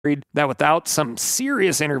that without some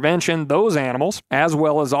serious intervention, those animals, as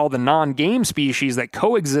well as all the non-game species that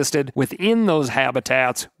coexisted within those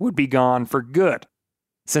habitats, would be gone for good.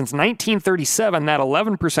 Since 1937, that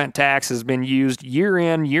 11% tax has been used year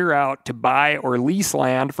in, year out to buy or lease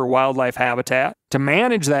land for wildlife habitat, to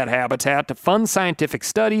manage that habitat, to fund scientific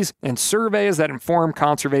studies and surveys that inform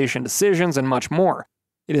conservation decisions, and much more.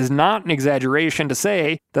 It is not an exaggeration to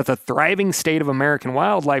say that the thriving state of American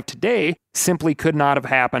wildlife today simply could not have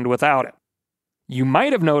happened without it. You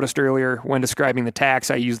might have noticed earlier when describing the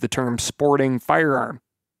tax I used the term sporting firearm.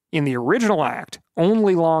 In the original act,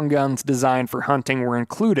 only long guns designed for hunting were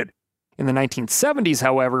included. In the 1970s,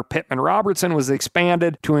 however, Pittman Robertson was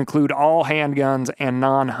expanded to include all handguns and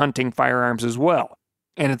non-hunting firearms as well.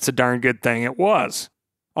 And it's a darn good thing it was.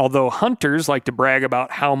 Although hunters like to brag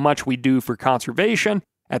about how much we do for conservation,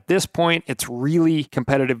 at this point, it's really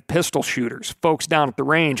competitive pistol shooters, folks down at the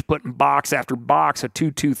range putting box after box of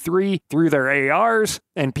 .223 through their ARs,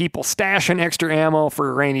 and people stashing extra ammo for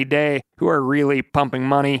a rainy day who are really pumping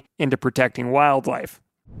money into protecting wildlife.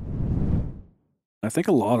 I think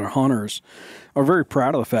a lot of hunters are very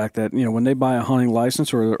proud of the fact that, when they buy a hunting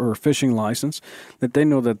license or a fishing license, that they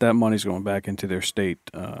know that that money's going back into their state,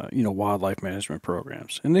 wildlife management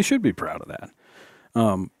programs. And they should be proud of that.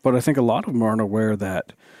 But I think a lot of them aren't aware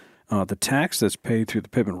that the tax that's paid through the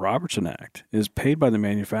Pittman Robertson Act is paid by the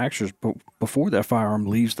manufacturers before that firearm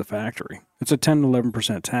leaves the factory. It's a 10 to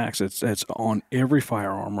 11% tax. It's on every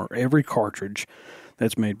firearm or every cartridge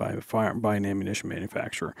that's made by an ammunition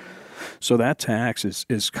manufacturer. So that tax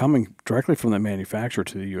is coming directly from the manufacturer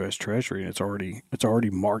to the U.S. Treasury, and it's already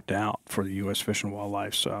marked out for the U.S. Fish and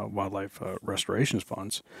Wildlife Restoration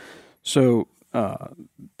Funds. So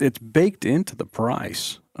it's baked into the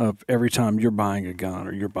price of every time you're buying a gun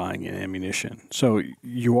or you're buying an ammunition. So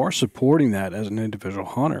you are supporting that as an individual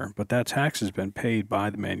hunter, but that tax has been paid by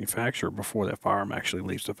the manufacturer before that firearm actually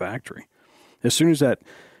leaves the factory. As soon as that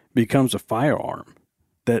becomes a firearm,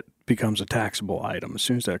 that becomes a taxable item. As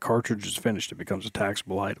soon as that cartridge is finished, it becomes a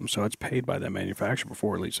taxable item. So it's paid by that manufacturer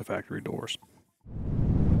before it leaves the factory doors.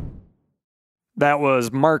 That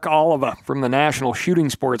was Mark Oliva from the National Shooting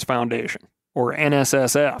Sports Foundation, or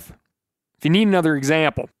NSSF. If you need another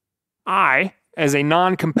example, I, as a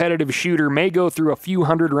non-competitive shooter, may go through a few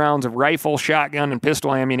hundred rounds of rifle, shotgun, and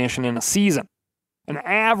pistol ammunition in a season. An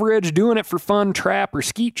average doing it for fun trap or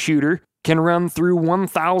skeet shooter can run through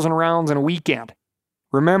 1,000 rounds in a weekend.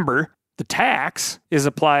 Remember, the tax is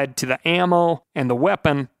applied to the ammo and the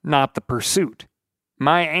weapon, not the pursuit.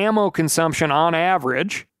 My ammo consumption on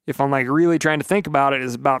average, if I'm really trying to think about it,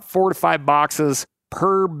 is about 4 to 5 boxes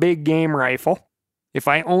per big game rifle. If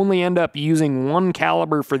I only end up using one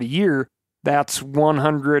caliber for the year, that's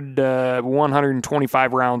 100 to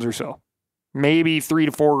 125 rounds or so. Maybe 3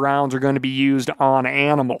 to 4 rounds are going to be used on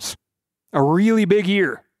animals. A really big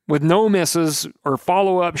year with no misses or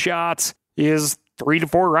follow-up shots is 3 to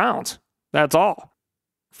 4 rounds. That's all.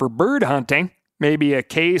 For bird hunting, maybe a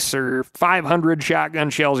case or 500 shotgun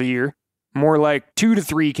shells a year. More like 2 to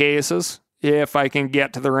 3 cases if I can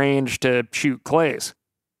get to the range to shoot clays.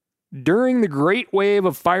 During the great wave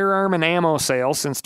of firearm and ammo sales since